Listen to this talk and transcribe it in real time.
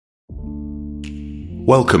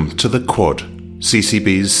Welcome to The Quad,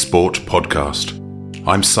 CCB's sport podcast.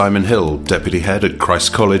 I'm Simon Hill, Deputy Head at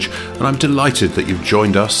Christ College, and I'm delighted that you've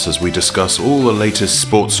joined us as we discuss all the latest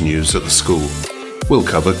sports news at the school. We'll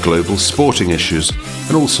cover global sporting issues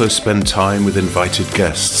and also spend time with invited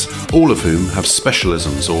guests, all of whom have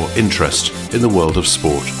specialisms or interest in the world of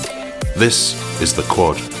sport. This is The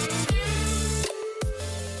Quad.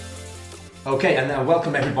 Okay, and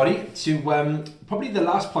welcome everybody to probably the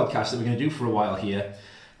last podcast that we're going to do for a while here,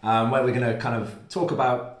 where we're going to kind of talk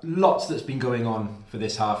about lots that's been going on for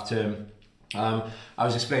this half term. I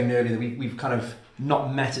was explaining earlier that we've kind of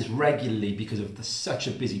not met as regularly because of such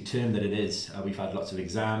a busy term that it is. We've had lots of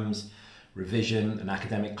exams, revision and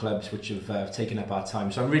academic clubs which have taken up our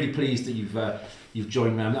time. So I'm really pleased that you've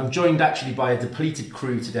joined me. I'm joined actually by a depleted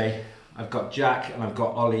crew today. I've got Jack and I've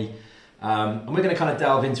got Ollie, and we're going to kind of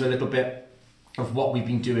delve into a little bit of what we've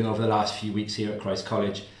been doing over the last few weeks here at Christ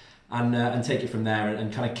College, and take it from there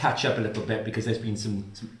and kind of catch up a little bit, because there's been some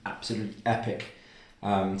absolutely epic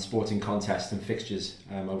sporting contests and fixtures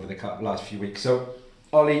over the last few weeks. So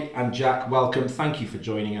Ollie and Jack, welcome, thank you for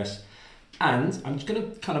joining us. And I'm just going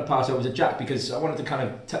to kind of pass over to Jack, because I wanted to kind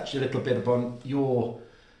of touch a little bit upon your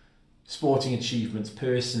sporting achievements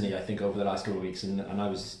personally, I think, over the last couple of weeks, and I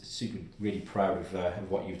was really proud of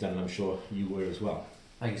what you've done, and I'm sure you were as well.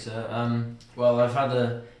 Thank you, sir. Well, I've had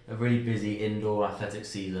a really busy indoor athletics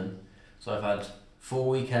season. So I've had 4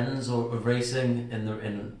 weekends of racing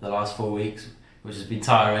in the last 4 weeks, which has been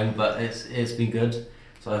tiring, but it's been good.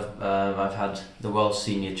 So I've had the Welsh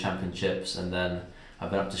Senior Championships, and then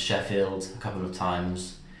I've been up to Sheffield a couple of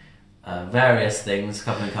times. Various things, a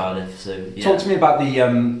couple in Cardiff. So yeah. Talk to me about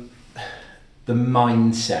the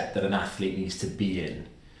mindset that an athlete needs to be in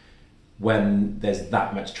when there's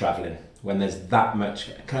that much travelling. When there's that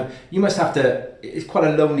much, you must have to. It's quite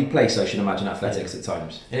a lonely place, I should imagine, athletics at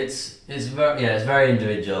times. It's very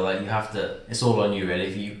individual. Like, you have to. It's all on you, really.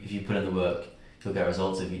 If you put in the work, you'll get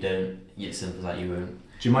results. If you don't, it's simple as that. You won't.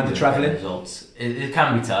 Do you mind the travelling? Results. It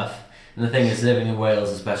can be tough, and the thing is, living in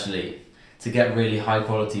Wales, especially, to get really high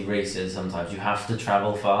quality races, sometimes you have to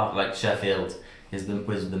travel far. Like Sheffield was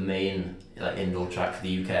the main indoor track for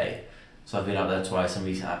the UK. So I've been up there twice, and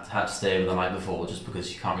we had to stay over the night before, just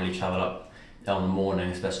because you can't really travel up on the morning,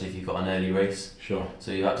 especially if you've got an early race. Sure.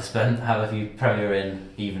 So you have to have a few Premier Inn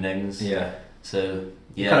evenings. Yeah. So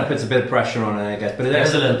yeah. It kind of puts a bit of pressure on it, I guess. But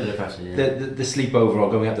there's a little bit of pressure. Yeah. The sleepover or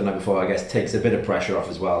going up the night before, I guess, takes a bit of pressure off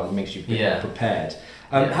as well. It makes you more prepared.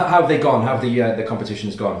 How have they gone? How have the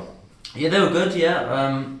competitions gone? Yeah, they were good.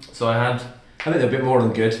 Yeah. So I think they're a bit more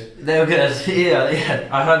than good. They were good. Yeah.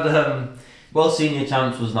 I had. Well, Senior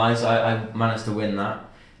Champs was nice. I managed to win that,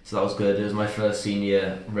 so that was good. It was my first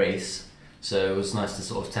senior race, so it was nice to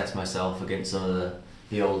sort of test myself against some of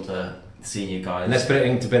the older senior guys. And let's put it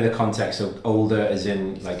into a bit of context. So older as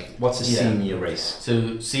in, what's a senior race?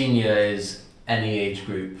 So senior is any age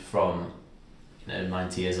group from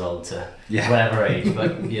 90 years old to whatever age,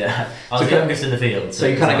 but yeah, I was the youngest in the field. So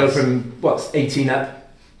you kind of go from 18 up?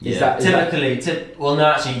 It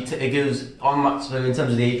goes on. So in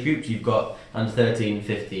terms of the age groups, you've got under 13,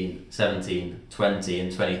 15, 17, 20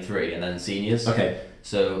 and 23, and then seniors. Okay.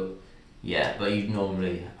 So, yeah, but you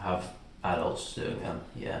normally have adults doing them,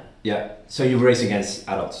 Yeah, so you were racing against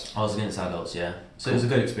adults? I was against adults, yeah. So It was a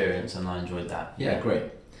good experience, and I enjoyed that. Yeah, great.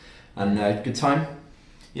 And good time?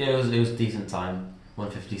 Yeah, it was a decent time,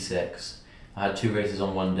 1:56. I had 2 races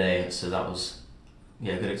on one day, so that was, a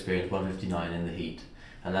good experience, 1:59 in the heat.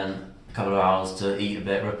 And then a couple of hours to eat a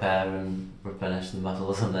bit, repair and replenish the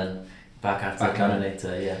muscles, and then back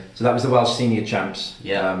later, yeah. So that was the Welsh Senior Champs.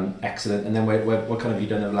 Yeah. Excellent. And then what kind of have you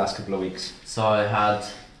done in the last couple of weeks? So I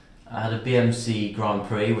had a BMC Grand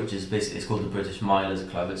Prix, which is basically, it's called the British Milers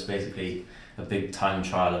Club. It's basically a big time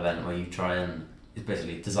trial event where you try and, it's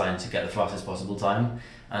basically designed to get the fastest possible time,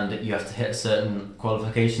 and you have to hit a certain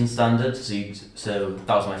qualification standard. So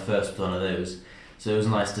that was my first one of those. So it was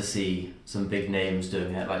nice to see some big names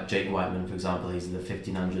doing it, like Jake Whiteman, for example. He's the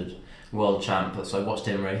 1500 world champ. So I watched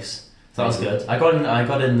him race. So that was good. I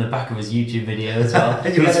got in the back of his YouTube video as well.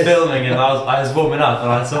 He was filming, and I was warming up,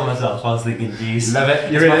 and I saw myself. I was thinking, "Geez, love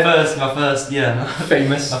it! You're my first,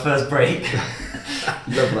 famous, my first break."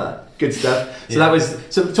 Love that. Good stuff. So that was.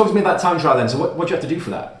 So talk to me about time trial then. So what do you have to do for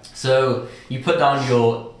that? So you put down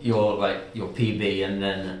your PB, and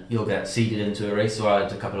then you'll get seeded into a race. So I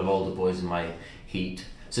had a couple of older boys in my heat.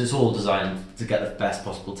 So it's all designed to get the best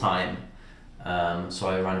possible time. So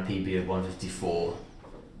I ran a PB of 1:54.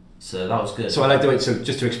 So that was good. So I like the way. So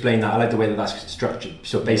just to explain that, I like the way that that's structured.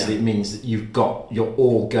 So basically, it means that you're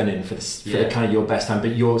all gunning for the kind of your best time,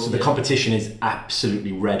 but the competition is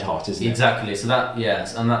absolutely red hot, isn't it? Exactly. So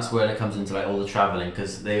and that's where it comes into like all the travelling,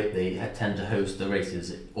 because they tend to host the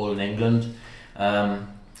races all in England.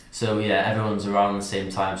 So everyone's around the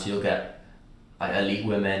same time. So you'll get like elite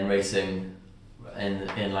women racing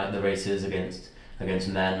in like the races against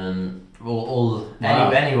men and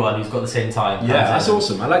anyone who's got the same time. Yeah, that's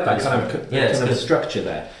awesome. I like that kind of structure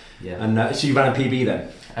there. Yeah. And so you ran a PB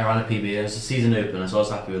then? I ran a PB. It was a season opener, so I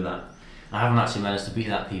was happy with that. I haven't actually managed to beat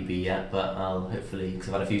that PB yet, but I'll hopefully, because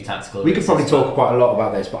I've had a few tactical. We could probably talk quite a lot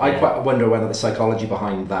about this, but I quite wonder whether the psychology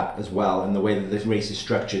behind that as well, and the way that this race is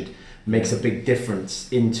structured, makes a big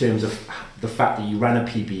difference in terms of the fact that you ran a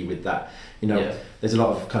PB with that. There's a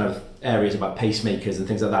lot of kind of areas about pacemakers and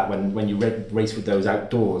things like that when you race with those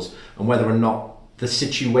outdoors, and whether or not the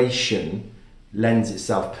situation lends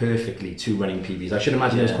itself perfectly to running PBs. I should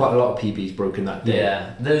imagine there's quite a lot of PBs broken that day.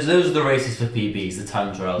 Yeah, those are the races for PBs, the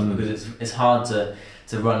time trials, because it's hard to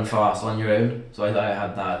run fast on your own. So I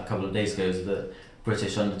had that a couple of days ago, it was the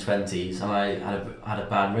British under-20s, and I had a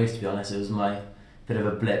bad race, to be honest. It was my bit of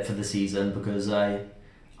a blip for the season, because I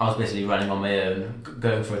was basically running on my own,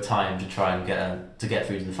 going for a time to try and get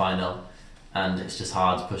through to the final, and it's just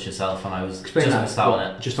hard to push yourself, and I was missed out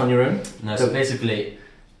on it. Just on your own? No, so basically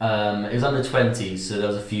it was under 20s, so there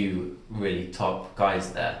was a few really top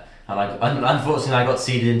guys there, and unfortunately I got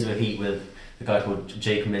seeded into a heat with a guy called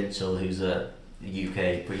Jake Mitchell, who's a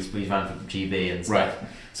UK, but he's ran for GB and stuff. Right.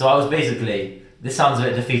 So I was basically, this sounds a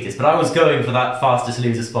bit defeatist, but I was going for that fastest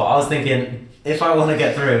loser spot. I was thinking, if I want to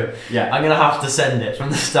get through, I'm going to have to send it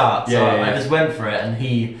from the start. So I just went for it, and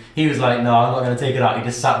he was like, no, I'm not going to take it out. He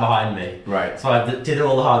just sat behind me. Right. So I did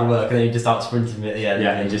all the hard work, and then he just out sprinted me at the end.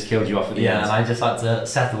 Yeah, and he just killed you off at the end. Yeah, and I just had to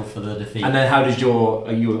settle for the defeat. And then how did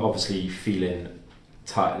are you obviously feeling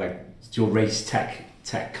tight, like your race tech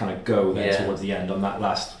kind of go there towards the end on that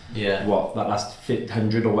last, that last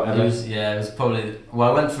 100 or whatever? It was probably,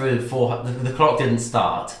 I went through the clock didn't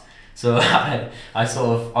start, so I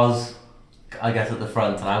was I guess at the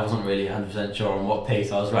front, and I wasn't really 100% sure on what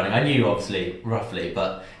pace I was running. I knew obviously roughly,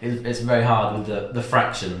 but it's very hard with the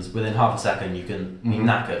fractions. Within half a second you can be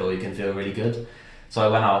knackered or you can feel really good. So I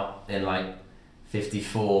went out in like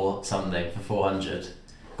 54 something for 400,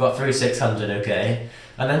 got through 600 okay,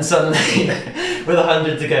 and then suddenly with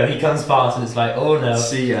 100 to go he comes past and it's like, oh no,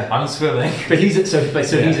 see ya, I'm swimming. But he's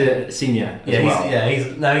a senior as well.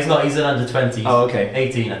 He's not, he's an under 20. Oh, okay.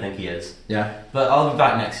 18 I think he is. Yeah. But I'll be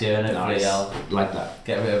back next year, and hopefully I'll like that.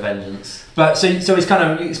 Get a bit of vengeance. But so it's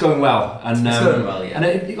it's going well, and it's going well, yeah. And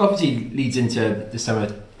it obviously leads into the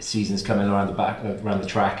summer seasons coming around the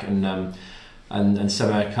track, and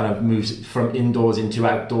summer kind of moves from indoors into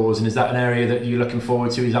outdoors. And is that an area that you're looking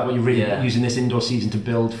forward to? Is that what you're really using this indoor season to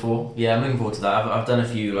build for? Yeah, I'm looking forward to that. I've done a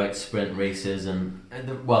few like sprint races, and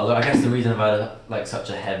I guess the reason I've had like such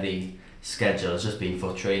a heavy schedule has just been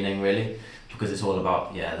for training, really, because it's all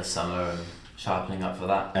about the summer and sharpening up for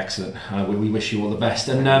that. Excellent. We wish you all the best.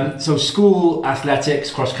 And so school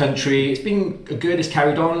athletics, cross country, it's been good. It's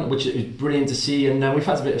carried on, which is brilliant to see. And we've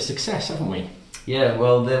had a bit of success, haven't we? Yeah.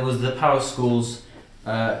 Well, there was the Power Schools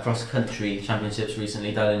cross country championships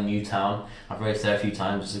recently down in Newtown. I've raced there a few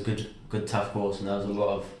times. It's a good tough course, and there was a lot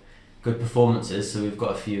of good performances. So we've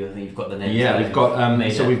got a few. I think you've got the names. Yeah, we've got.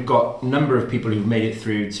 We've got a number of people who've made it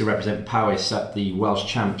through to represent Powys at the Welsh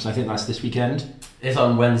Champs. I think that's this weekend. It's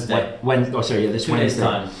on Wednesday. This 2 Wednesday. days'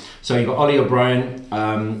 time. So you've got Ollie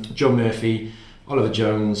O'Brien, Joe Murphy, Oliver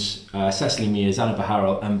Jones, Cecily Mears, Anna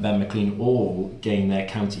Baharrell and Ben McLean all gain their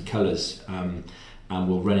county colours and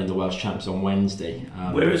will run in the Welsh Champs on Wednesday.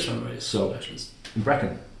 Where is your race? So in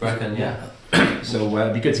Brecon. Brecon, yeah. So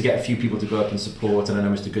it'd be good to get a few people to go up and support, and I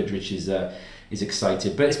know Mr. Goodrich is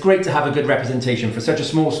excited. But it's great to have a good representation for such a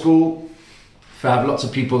small school, for have lots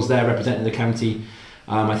of pupils there representing the county.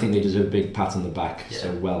 I think they deserve a big pat on the back,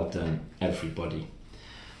 so well done, everybody.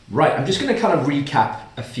 Right, I'm just going to kind of recap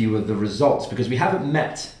a few of the results, because we haven't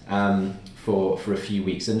met for a few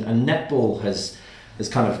weeks, and netball has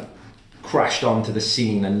kind of crashed onto the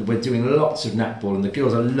scene, and we're doing lots of netball, and the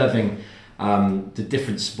girls are loving the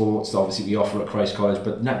different sports that obviously we offer at Christ College,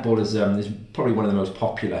 but netball is probably one of the most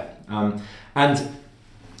popular. And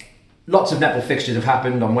lots of netball fixtures have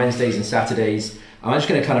happened on Wednesdays and Saturdays. I'm just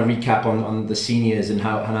going to kind of recap on the seniors and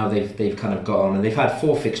how they've kind of got on, and they've had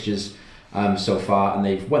 4 fixtures so far, and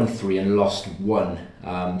they've won 3 and lost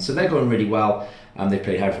 1. So they're going really well. They've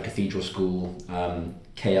played Hereford Cathedral School,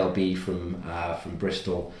 KLB from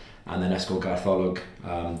Bristol, and then Ysgol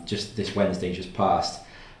Gartholwg just this Wednesday just passed.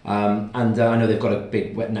 And I know they've got a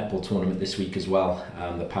big wet netball tournament this week as well,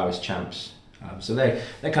 the Powers Champs. So they're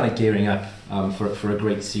kind of gearing up for a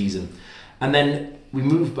great season. And then we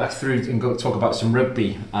move back through and go talk about some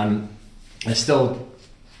rugby. There's still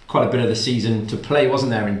quite a bit of the season to play,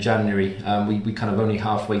 wasn't there, in January? We kind of only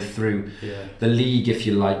halfway through the league, if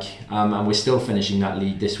you like, and we're still finishing that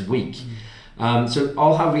league this week. So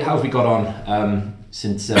how have we got on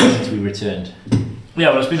since we returned?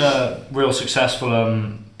 Yeah, well, it's been a real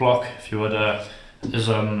successful block, if you would,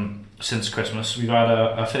 since Christmas. We've had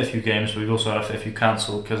a fair few games, but we've also had a fair few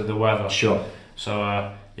cancelled because of the weather. Sure.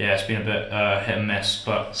 So it's been a bit hit and miss.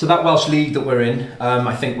 But so that Welsh league that we're in,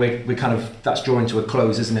 I think we're kind of, that's drawing to a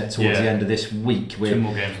close, isn't it? Towards the end of this week, two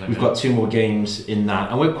more games. We've got 2 more games in that,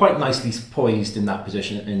 and we're quite nicely poised in that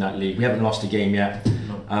position in that league. We haven't lost a game yet.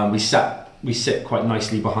 No. We sit quite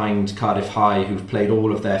nicely behind Cardiff High, who've played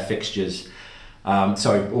all of their fixtures.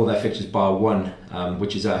 All their fixtures bar one,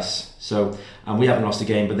 which is us. So, and we haven't lost a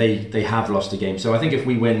game, but they have lost a game. So I think if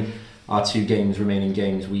we win our 2 remaining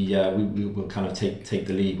games, we will kind of take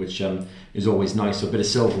the lead, which is always nice. So a bit of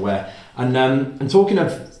silverware. And talking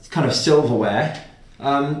of kind of silverware,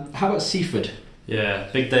 how about Seaford? Yeah,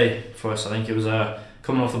 big day for us. I think it was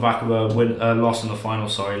coming off the back of a loss in the final.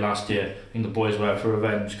 Last year. I think the boys were out for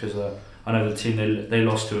revenge because I know the team they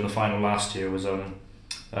lost to in the final last year was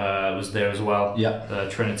there as well. Yeah.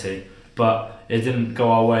 Trinity, but it didn't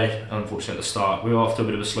go our way, unfortunately, at the start. We were off to a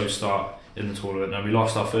bit of a slow start in the tournament, and we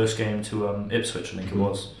lost our first game to Ipswich, I think it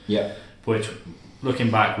was. Yeah. Which, looking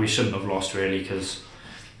back, we shouldn't have lost really, because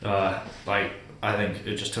I think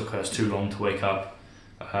it just took us too long to wake up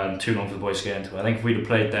and too long for the boys to get into it. I think if we'd have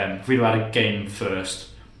played them, if we'd have had a game first,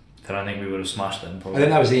 then I think we would have smashed them. Probably. I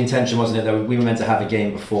think that was the intention, wasn't it? That we were meant to have a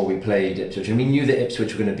game before we played Ipswich, and we knew that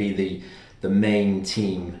Ipswich were going to be the main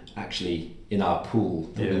team actually in our pool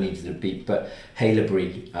that we needed to beat, but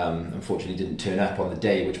Haileybury unfortunately didn't turn up on the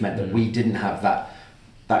day, which meant that we didn't have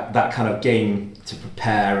that kind of game to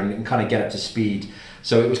prepare and kind of get up to speed.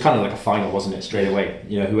 So it was kind of like a final, wasn't it, straight away?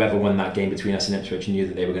 You know, whoever won that game between us and Ipswich knew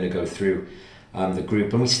that they were going to go through the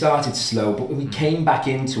group. And we started slow, but when we came back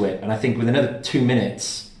into it, and I think with another 2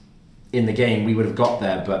 minutes in the game, we would have got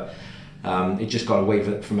there, but it just got away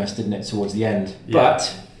from us, didn't it, towards the end? Yeah.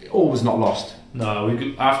 But all was not lost.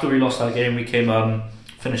 No, after we lost that game, we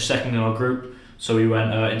finished second in our group, so we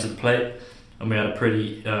went into the plate, and we had a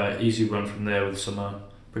pretty easy run from there with some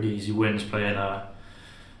pretty easy wins playing.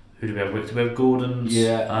 Who do we have? We have Gordon's.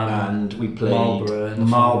 Yeah, and we played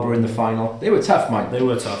Marlborough in the final. They were tough, Mike. They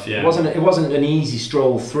were tough. Yeah, it wasn't an easy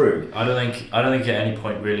stroll through. I don't think at any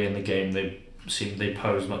point really in the game they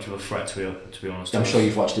posed much of a threat to be honest. I'm sure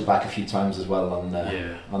you've watched it back a few times as well on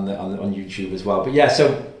YouTube as well. But yeah,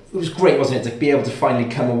 so it was great, wasn't it, to be able to finally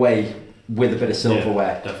come away with a bit of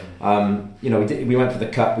silverware. Yeah, definitely. We went for the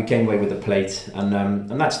cup, we came away with the plate, and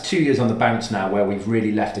that's 2 years on the bounce now, where we've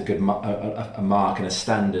really left a good a mark and a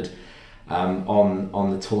standard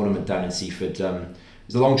on the tournament down in Seaford. It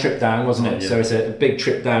was a long trip down, wasn't it? Yeah. So it's a big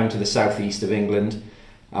trip down to the southeast of England.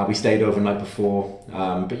 We stayed overnight before,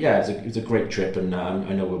 but yeah, it was a great trip, and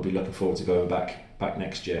I know we'll be looking forward to going back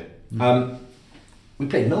next year. We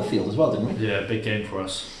played Millfield as well, didn't we? Yeah, big game for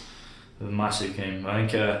us. A massive game. I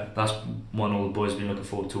think that's one all the boys have been looking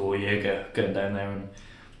forward to all year, getting down there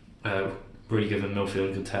and really giving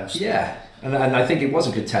Millfield a good test. Yeah, and I think it was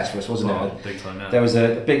a good test for us, wasn't it? Big time, yeah.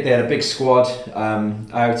 They had a big squad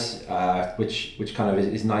out, which kind of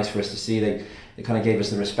is nice for us to see. They kind of gave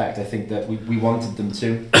us the respect, I think, that we wanted them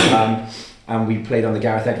to. And we played on the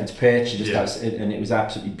Gareth Edwards pitch, and it was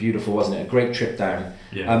absolutely beautiful, wasn't it? A great trip down.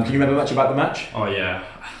 Yeah. Can you remember much about the match? Oh yeah,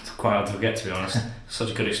 it's quite hard to forget, to be honest.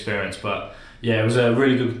 Such a good experience, but yeah, it was a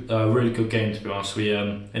really good game, to be honest. We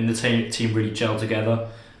and the team really gelled together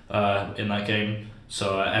in that game,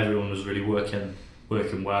 so everyone was really working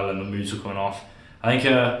well, and the moves were coming off. I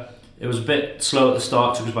think it was a bit slow at the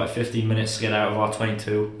start. It took us about 15 minutes to get out of our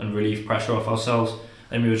 22 and relieve pressure off ourselves.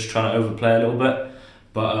 And we were just trying to overplay a little bit,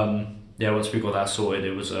 but once we got that sorted,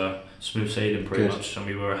 it was smooth sailing pretty much, and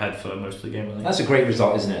we were ahead for most of the game, I think. That's a great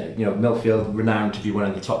result, isn't it? You know, Millfield, renowned to be one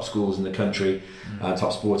of the top schools in the country,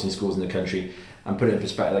 top sporting schools in the country, and put it in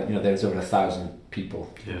perspective, there's over 1,000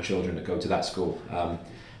 people, children that go to that school.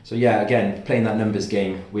 So yeah, again, playing that numbers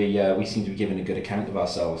game, we seem to be giving a good account of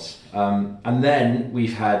ourselves. And then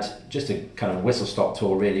we've had just a kind of whistle-stop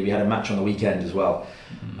tour, really. We had a match on the weekend as well,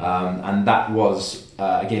 and that was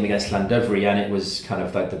a game against Llandovery, and it was kind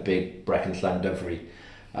of like the big Brecon Llandovery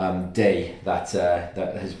day that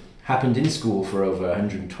has happened in school for over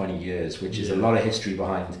 120 years, which is a lot of history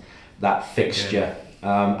behind that fixture.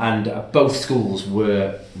 And both schools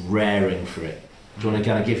were raring for it. Do you want to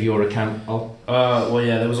kind of give your account? Well,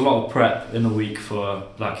 yeah, there was a lot of prep in the week for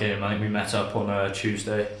that game. I think we met up on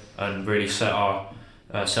Tuesday and really set our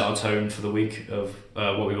tone for the week of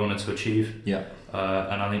what we wanted to achieve. Yeah.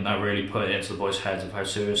 And I think that really put it into the boys' heads of how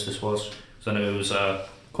serious this was. So I know it was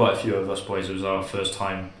quite a few of us boys. It was our first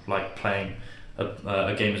time playing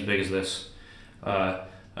a game as big as this.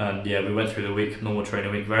 And yeah, we went through the week, normal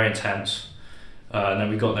training week, very intense. And then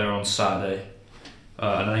we got there on Saturday.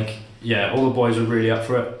 And I think, yeah, all the boys were really up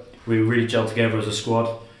for it. We really gelled together as a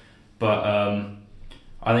squad. But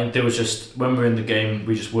I think there was just, when we were in the game,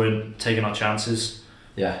 we just weren't taking our chances.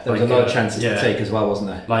 Yeah, there was a lot of chances to take as well, wasn't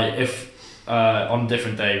there? Like, if on a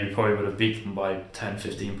different day, we probably would have beat them by 10,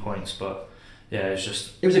 15 points. But yeah, it's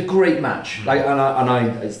just... It was a great match.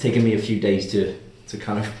 It's taken me a few days to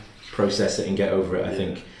kind of process it and get over it, I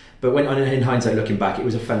think. But in hindsight, looking back, it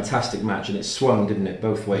was a fantastic match, and it swung, didn't it,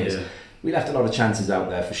 both ways. Yeah. We left a lot of chances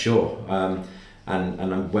out there for sure.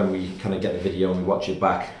 And when we kind of get the video and we watch it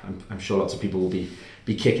back, I'm sure lots of people will be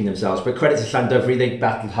kicking themselves. But credit to Llandovery, they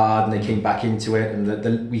battled hard and they came back into it,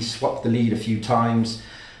 and we swapped the lead a few times.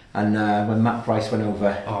 And when Matt Price went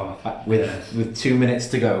over with 2 minutes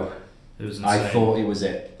to go, it was insane. I thought it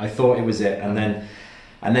was it.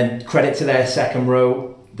 And then credit to their second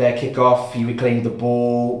row, their kick-off, he reclaimed the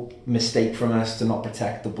ball, mistake from us to not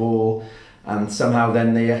protect the ball, and somehow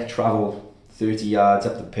then they travel 30 yards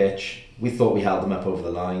up the pitch. We thought we held them up over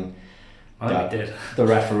the line. I think we did. The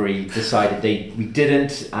referee decided we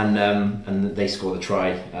didn't, and they scored a try.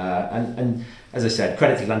 And as I said,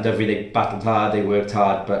 credit to Llandovery, they battled hard, they worked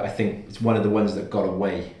hard, but I think it's one of the ones that got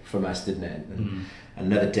away from us, didn't it? And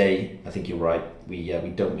another day, I think you're right, we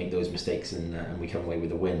don't make those mistakes and we come away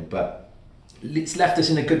with a win. But it's left us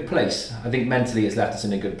in a good place. I think mentally it's left us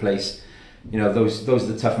in a good place. You know, those are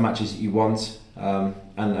the tough matches that you want,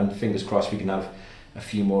 and fingers crossed we can have a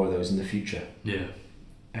few more of those in the future. Yeah.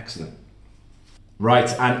 Excellent. Right,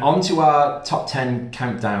 and on to our top 10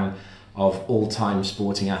 countdown of all-time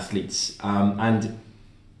sporting athletes. And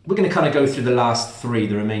we're going to kind of go through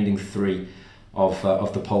the remaining three of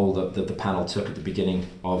the poll that the panel took at the beginning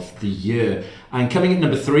of the year. And coming at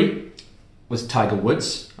number 3 was Tiger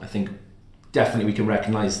Woods. I think definitely we can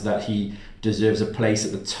recognise that he deserves a place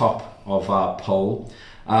at the top of our poll.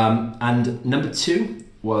 And number 2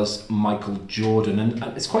 was Michael Jordan. And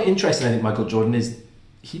it's quite interesting, I think, Michael Jordan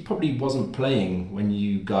he probably wasn't playing when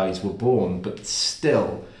you guys were born, but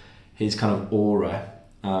still his kind of aura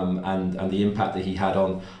and the impact that he had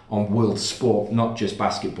on world sport, not just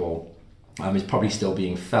basketball, is probably still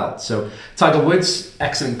being felt. So Tiger Woods,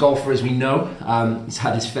 excellent golfer as we know. He's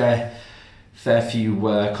had his fair few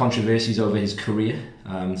controversies over his career,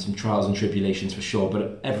 some trials and tribulations for sure,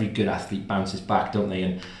 but every good athlete bounces back, don't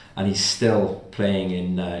they? And he's still playing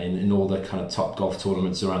in all the kind of top golf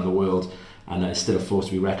tournaments around the world, and it's still a force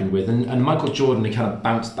to be reckoned with. And Michael Jordan, he kind of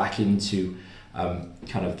bounced back into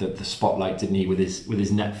kind of the spotlight, didn't he, with his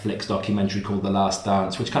Netflix documentary called The Last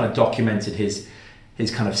Dance, which kind of documented his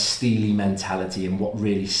kind of steely mentality and what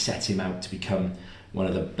really set him out to become one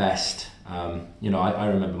of the best. I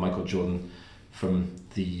remember Michael Jordan from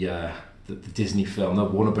the Disney film, the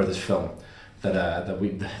Warner Brothers film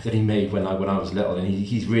that he made when I was little, and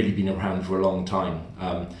he's really been around for a long time.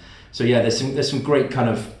 So yeah, there's some great kind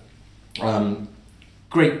of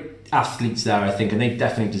great athletes there, I think, and they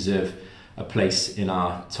definitely deserve a place in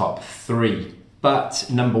our top 3. But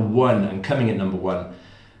number 1, and coming at number 1,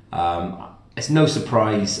 it's no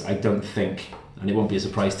surprise, I don't think, and it won't be a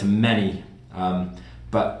surprise to many,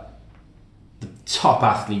 but the top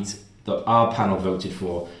athlete that our panel voted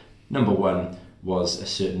for, number 1, was a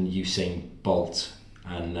certain Usain Bolt.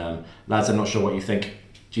 And lads, I'm not sure what you think.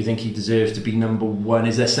 Do you think he deserves to be number 1?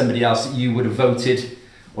 Is there somebody else that you would have voted?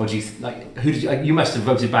 Or do you you must have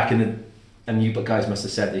voted back and you guys must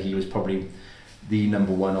have said that he was probably the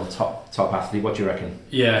number 1 or top athlete. What do you reckon?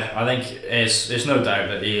 Yeah, I think it's no doubt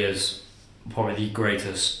that he is probably the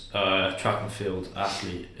greatest track and field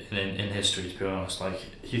athlete in history, to be honest. Like,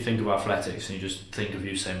 you think of athletics and you just think of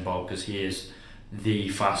Usain Bolt because he is the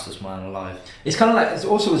fastest man alive. It's kind of like, it's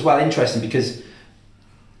also as well interesting because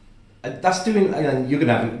that's doing, and you're going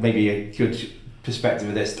to have maybe a good perspective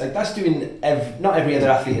of this, like that's doing not every other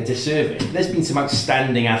athlete a disservice. There's been some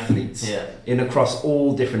outstanding athletes in across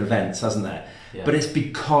all different events, hasn't there? Yeah. But it's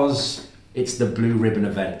because it's the blue ribbon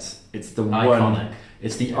event. It's the iconic.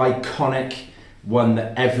 It's the iconic one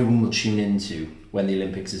that everyone will tune into when the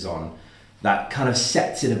Olympics is on. That kind of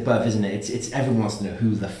sets it above, isn't it? It's everyone wants to know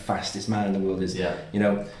who the fastest man in the world is. Yeah. You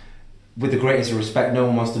know, with the greatest of respect, no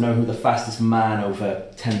one wants to know who the fastest man over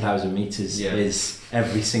 10,000 meters is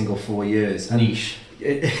every single 4 years. And niche.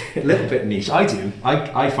 A little bit niche. I do.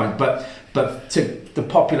 I find, but but to the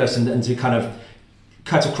populace and to kind of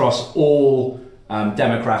cut across all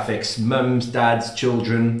demographics, mums, dads,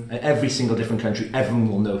 children, every single different country, everyone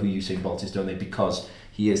will know who Usain Bolt is, don't they? Because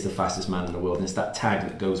he is the fastest man in the world, and it's that tag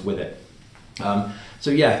that goes with it.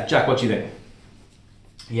 So yeah, Jack, what do you think?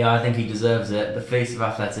 Yeah, I think he deserves it. The face of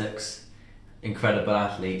athletics, incredible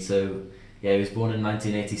athlete. So yeah, he was born in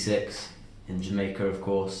 1986 in Jamaica, of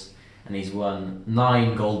course, and he's won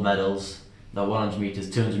 9 gold medals, the 100 metres,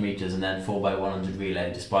 200 metres, and then 4x100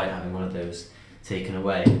 relay, despite having one of those taken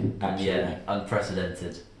away. And yeah,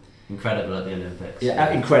 unprecedented. Incredible at the Olympics.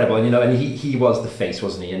 Yeah, incredible. And and he was the face,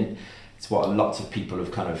 wasn't he? And it's what lots of people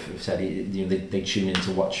have kind of said. They tune in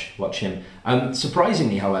to watch him.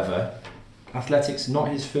 Surprisingly, however, athletics not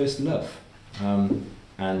his first love,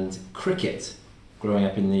 and cricket. Growing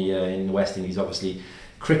up in the West Indies, obviously,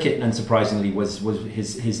 cricket, unsurprisingly, was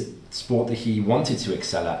his sport that he wanted to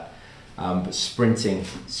excel at. But sprinting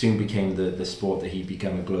soon became the sport that he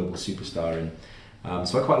became a global superstar in.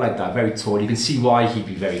 So I quite like that. Very tall. You can see why he'd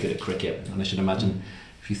be very good at cricket. And I should imagine,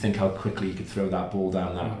 if you think how quickly he could throw that ball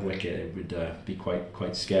down that wicket, it would be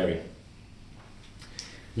quite scary.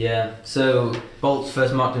 Yeah, so Bolt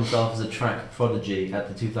first marked himself as a track prodigy at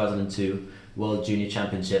the 2002 World Junior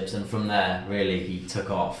Championships, and from there, really, he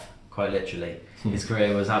took off, quite literally. His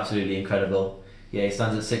career was absolutely incredible. Yeah, he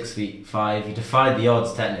stands at 6'5". He defied the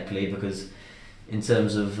odds, technically, because in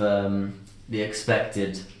terms of the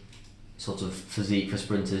expected sort of physique for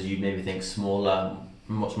sprinters, you'd maybe think smaller,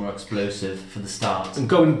 much more explosive for the start. And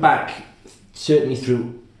going back, certainly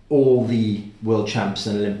through all the World Champs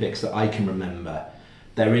and Olympics that I can remember,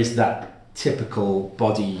 there is that typical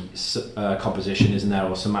body composition, isn't there,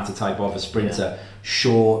 or somatotype of a sprinter. Yeah.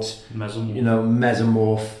 Short,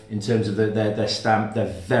 mesomorph in terms of their stamp.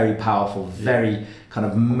 They're very powerful, very kind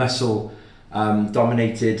of muscle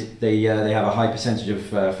dominated. They have a high percentage of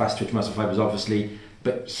fast twitch muscle fibers, obviously,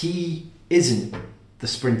 but he isn't the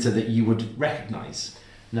sprinter that you would recognise.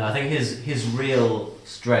 No, I think his real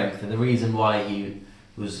strength and the reason why he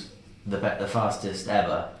was the fastest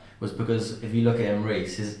ever was because if you look at him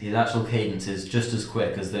race, his actual cadence is just as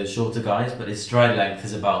quick as those shorter guys, but his stride length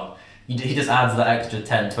is about, he just adds that extra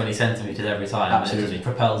 10-20 centimetres every time. Absolutely. And it just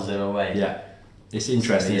propels him away. Yeah, it's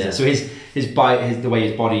interesting. So, yeah. So the way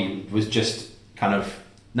his body was just kind of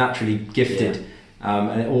naturally gifted,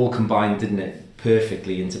 and it all combined, didn't it,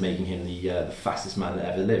 perfectly into making him the fastest man that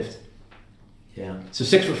ever lived. Yeah. So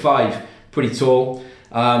 6'5", pretty tall.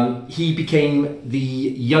 He became the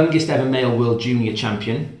youngest ever male world junior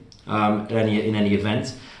champion in any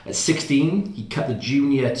event. At 16, he cut the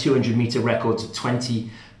junior 200 metre record to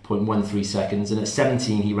 20.13 seconds, and at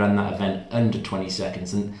 17, he ran that event under 20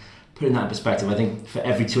 seconds. And putting that in perspective, I think for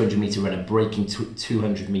every 200 metre runner, breaking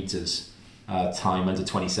 200 metres time under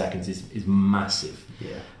 20 seconds is massive.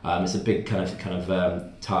 Yeah. It's a big kind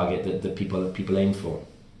of target that people aim for.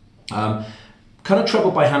 Kind of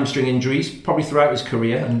troubled by hamstring injuries probably throughout his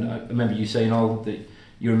career, and I remember you saying that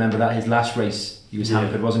you remember that his last race he was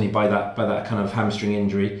hampered, wasn't he, by that kind of hamstring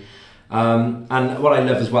injury. And what I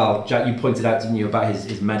love as well, Jack, you pointed out, didn't you, about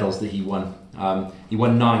his medals that he won. He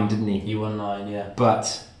won 9, didn't he? He won 9, yeah.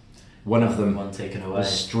 But one of them taken away. was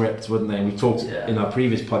stripped, wasn't they? And we talked in our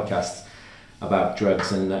previous podcasts about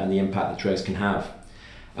drugs and the impact that drugs can have.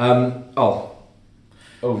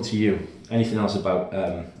 Over to you. Anything else about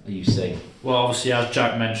Usain? Well, obviously, as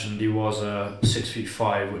Jack mentioned, he was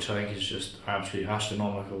 6'5", which I think is just absolutely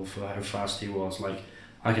astronomical for how fast he was. Like,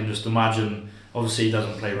 I can just imagine. Obviously, he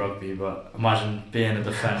doesn't play rugby, but imagine being a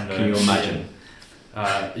defender. Can you imagine?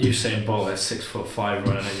 Usain Bolt at 6'5"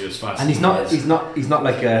 running at you as fast. And he's not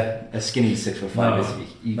like a skinny 6'5", is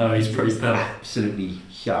he? He's pretty thin. Absolutely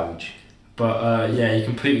huge. But he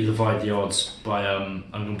completely defied the odds by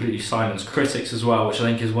and completely silenced critics as well, which I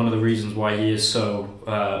think is one of the reasons why he is so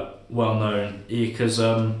well known. Because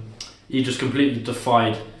he just completely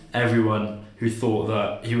defied everyone who thought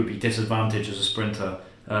that he would be disadvantaged as a sprinter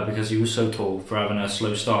because he was so tall for having a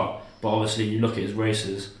slow start. But obviously, you look at his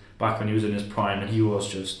races back when he was in his prime, and he was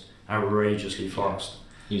just outrageously fast.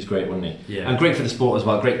 He was great, wasn't he? Yeah. And great for the sport as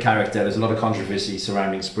well. Great character. There's a lot of controversy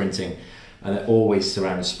surrounding sprinting. And it always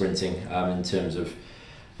surrounds sprinting in terms of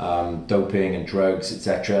doping and drugs,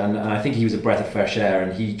 etc. And I think he was a breath of fresh air,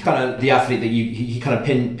 and he kind of the athlete that he kind of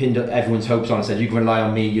pinned up everyone's hopes on and said, you can rely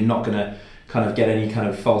on me, you're not going to kind of get any kind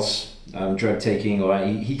of false drug taking, or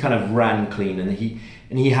he kind of ran clean, and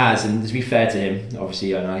he has, and to be fair to him,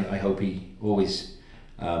 obviously, and I hope he always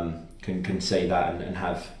can say that and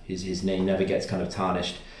have his name never gets kind of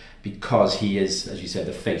tarnished, because he is, as you said,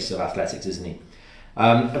 the face of athletics, isn't he?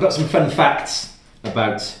 I've got some fun facts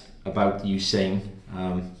about Usain,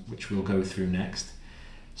 which we'll go through next.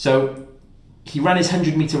 So he ran his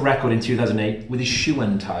 100-meter record in 2008 with his shoe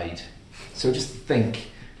untied. So just think,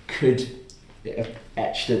 could it have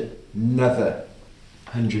etched another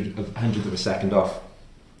hundredth of a second off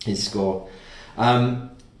his score?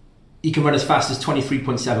 He can run as fast as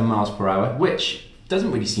 23.7 miles per hour, which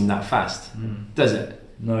doesn't really seem that fast, does it?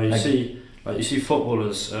 No, you see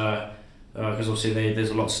footballers, because obviously there's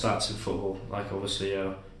a lot of stats in football. Like obviously,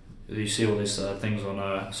 you see all these things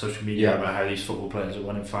on social media about how these football players are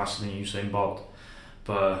running faster than Usain Bolt,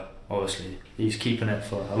 but obviously he's keeping it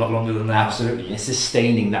for a lot longer than that. Absolutely, it's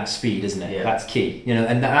sustaining that speed, isn't it? Yeah. That's key,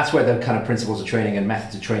 and that's where the kind of principles of training and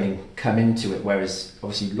methods of training come into it. Whereas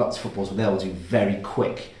obviously lots of footballers they'll do very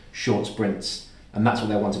quick, short sprints, and that's what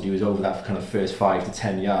they want to do is over that kind of first 5 to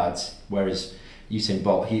 10 yards. Whereas Usain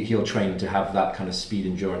Bolt, he'll train to have that kind of speed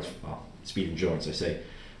endurance I say,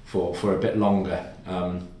 for a bit longer.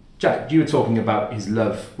 Jack, you were talking about his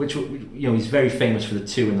love, which he's very famous for the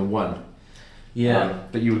 2 and the 1. Yeah.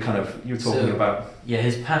 But you were talking about. Yeah,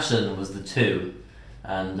 his passion was the 2,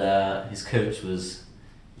 and his coach was,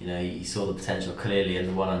 he saw the potential clearly in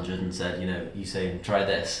the 100 and said, Usain, try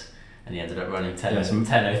this. And he ended up running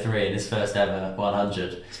 10:03 in his first ever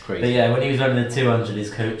 100. It's crazy. But yeah, when he was running the 200, his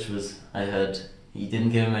coach I heard, he didn't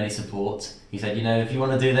give him any support. He said, if you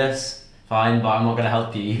want to do this, fine, but I'm not going to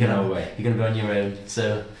help you. You're going to be on your own.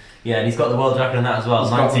 So yeah, and he's got the world record in that as well,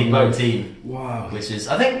 19:19. Wow. Which is,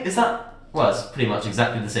 I think, it's pretty much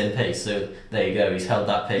exactly the same pace. So there you go, he's held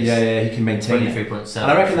that pace. Yeah, he can maintain 23.7.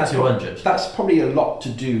 And I reckon that's 200. That's probably a lot to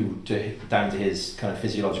do down to his kind of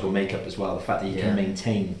physiological makeup as well. The fact that he can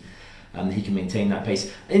maintain that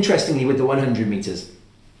pace. Interestingly, with the 100 meters,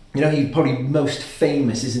 he's probably most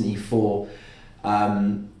famous, isn't he, for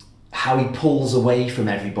how he pulls away from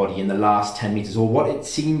everybody in the last 10 meters, or what it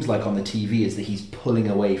seems like on the TV is that he's pulling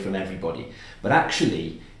away from everybody. But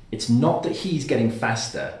actually, it's not that he's getting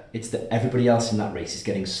faster, it's that everybody else in that race is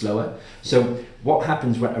getting slower. So what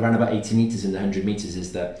happens around about 80 meters in the 100 meters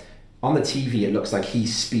is that on the TV it looks like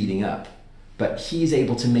he's speeding up, but he's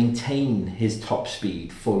able to maintain his top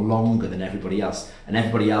speed for longer than everybody else, and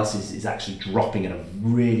everybody else is actually dropping at a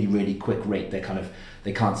really, really quick rate. They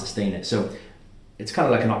can't sustain it. So it's kind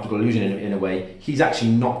of like an optical illusion in a way. He's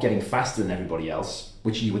actually not getting faster than everybody else,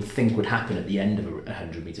 which you would think would happen at the end of a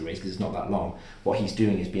 100-meter race because it's not that long. What he's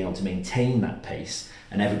doing is being able to maintain that pace,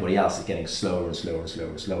 and everybody else is getting slower and slower and slower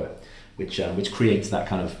and slower, which creates that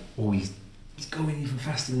kind of, he's going even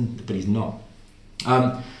faster, but he's not.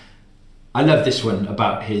 I love this one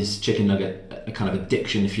about his chicken nugget, a kind of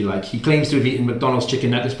addiction, if you like. He claims to have eaten McDonald's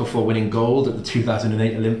chicken nuggets before winning gold at the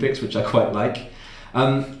 2008 Olympics, which I quite like.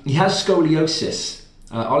 He has scoliosis.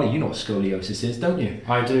 Ollie, you know what scoliosis is, don't you?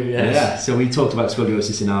 I do, yes. Yeah. So we talked about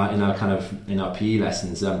scoliosis in our PE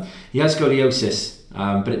lessons. He has scoliosis,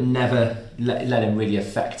 but it never let him really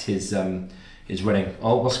affect his running.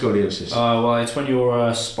 What's scoliosis? Well, it's when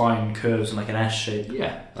your spine curves in like an S shape.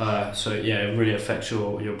 Yeah. So yeah, it really affects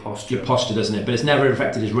your posture. Your posture, doesn't it? But it's never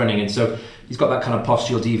affected his running, and so he's got that kind of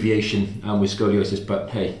postural deviation with scoliosis. But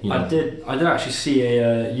hey, I did actually see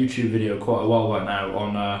a YouTube video quite a while back now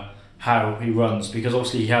on how he runs, because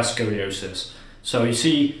obviously he has scoliosis. So you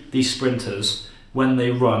see these sprinters, when they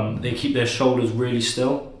run, they keep their shoulders really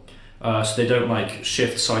still, so they don't like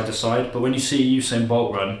shift side to side. But when you see Usain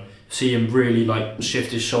Bolt run, see him really like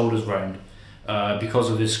shift his shoulders round because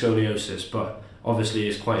of his scoliosis. But obviously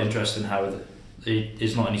it's quite interesting how it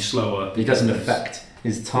is not any slower. It doesn't affect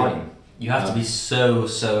his time. You have to be so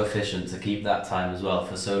efficient to keep that time as well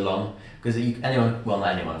for so long, because not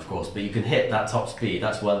anyone of course, but you can hit that top speed,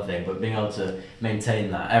 that's one thing, but being able to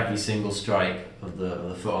maintain that every single strike of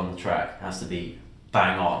the foot on the track has to be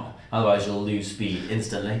bang on, otherwise you'll lose speed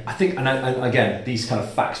instantly. I think, and again, these kind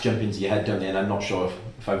of facts jump into your head, don't they? And I'm not sure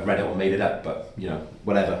if I've read it or made it up, but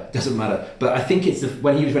whatever, doesn't matter. But I think it's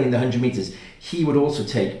when he was running the 100 meters, he would also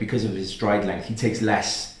take, because of his stride length, he takes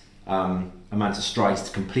less amount of strides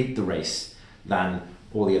to complete the race than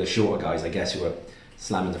all the other shorter guys, I guess, who are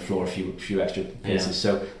slamming the floor a few extra paces. Yeah.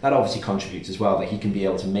 So that obviously contributes as well, that he can be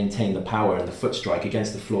able to maintain the power and the foot strike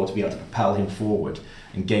against the floor to be able to propel him forward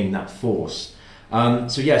and gain that force.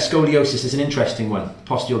 So yeah, scoliosis is an interesting one,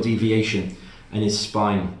 postural deviation in his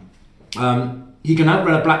spine. He can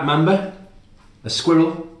outrun a black mamba, a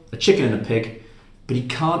squirrel, a chicken and a pig, but he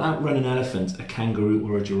can't outrun an elephant, a kangaroo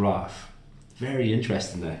or a giraffe. Very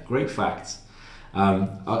interesting there, great facts.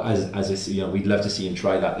 As we'd love to see him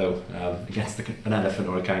try that though, against an elephant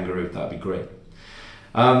or a kangaroo. That'd be great.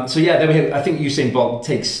 So yeah, I think Usain Bolt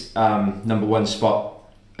takes number one spot.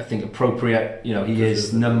 I think appropriate. He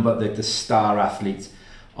is the star athlete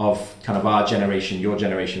of kind of our generation, your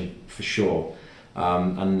generation for sure,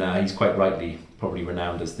 and he's quite rightly probably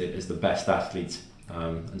renowned as the best athlete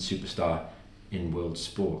and superstar in world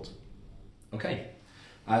sport. Okay,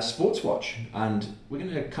 Sports Watch, and we're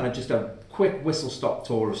going to kind of just a quick whistle-stop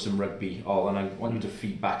tour of some rugby, and I want you to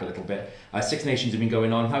feed back a little bit. Six Nations have been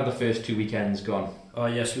going on. How have the first 2 weekends gone?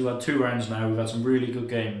 Yes, we've had 2 rounds now. We've had some really good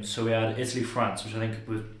games. So we had Italy-France, which I think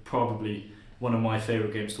was probably one of my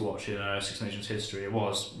favourite games to watch in Six Nations history. It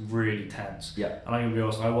was really tense. Yeah. And I'm going to be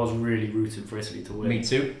honest, I was really rooting for Italy to win. Me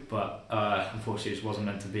too. But unfortunately it just wasn't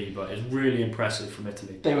meant to be. But it's really impressive from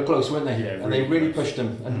Italy. They were close, weren't they? Yeah, and they really close. pushed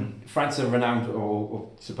them. And France are renowned, or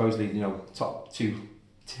supposedly, top 2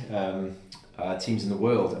 teams in the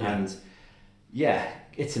world. Yeah. And yeah,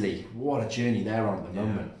 Italy, what a journey they're on at the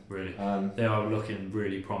moment. Really. They are looking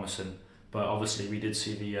really promising. But obviously we did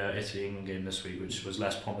see the Italy-England game this week, which was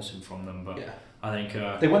less promising from them. But yeah. I think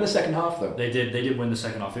they won the second half though. They did win the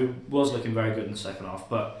second half. It was looking very good in the second half.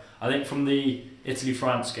 But I think from the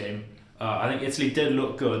Italy-France game, I think Italy did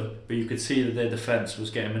look good, but you could see that their defence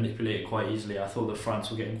was getting manipulated quite easily. I thought that France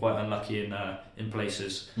were getting quite unlucky in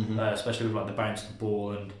places, especially with like the bounce to the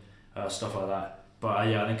ball and stuff like that. But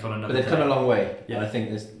I think on another. But they've come a long way. Yeah. And I think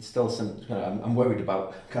there's still some. I'm worried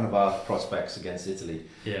about kind of our prospects against Italy.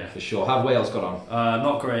 Yeah. For sure. How have Wales got on?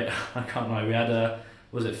 Not great. I can't lie. We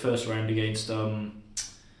had first round against Ireland.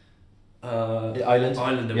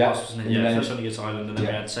 Ireland it was, wasn't it? Yeah, first round against Ireland, and then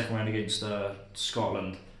we had second round against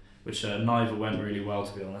Scotland, which neither went really well,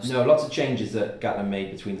 to be honest. No, lots of changes that Gatland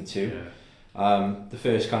made between the two. Yeah. The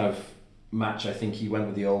first kind of match, I think he went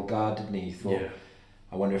with the old guard, didn't he? He thought,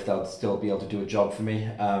 I wonder if they'll still be able to do a job for me.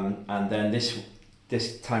 And then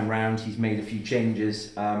this time round, he's made a few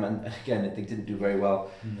changes. And again, they didn't do very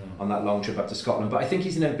well on that long trip up to Scotland. But I think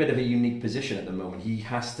he's in a bit of a unique position at the moment. He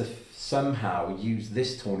has to somehow use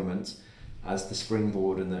this tournament as the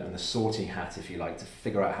springboard and the sorting hat, if you like, to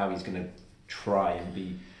figure out how he's going to try and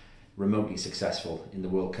be remotely successful in the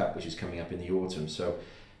World Cup, which is coming up in the autumn. So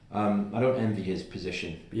I don't envy his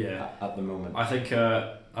position at the moment. I think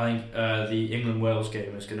the England-Wales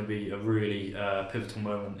game is going to be a really pivotal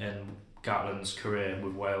moment in Gatland's career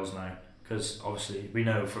with Wales now, because obviously we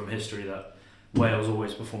know from history that Wales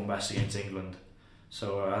always perform best against England.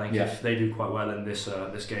 So I think if they do quite well in this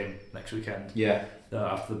game next weekend,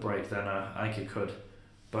 after the break, then I think it could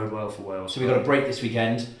bode well for Wales. So we've got a break this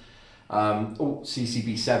weekend.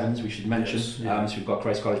 CCB Sevens we should mention. So we've got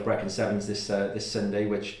Christ College Brecon Sevens this Sunday,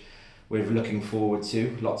 which we're looking forward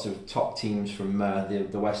to. Lots of top teams from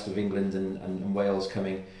the west of England and Wales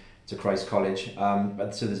coming to Christ College.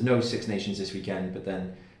 So there's no Six Nations this weekend, but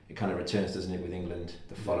then it kind of returns, doesn't it, with England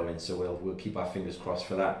the following. So we'll keep our fingers crossed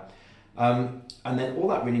for that. And then all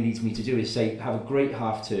that really needs me to do is say have a great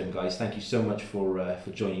half term, guys. Thank you so much for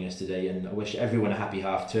joining us today, and I wish everyone a happy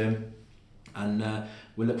half term. And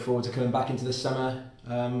we look forward to coming back into the summer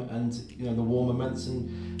and the warmer months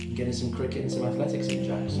and getting some cricket and some athletics in,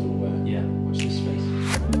 Jack. So watch this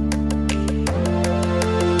space.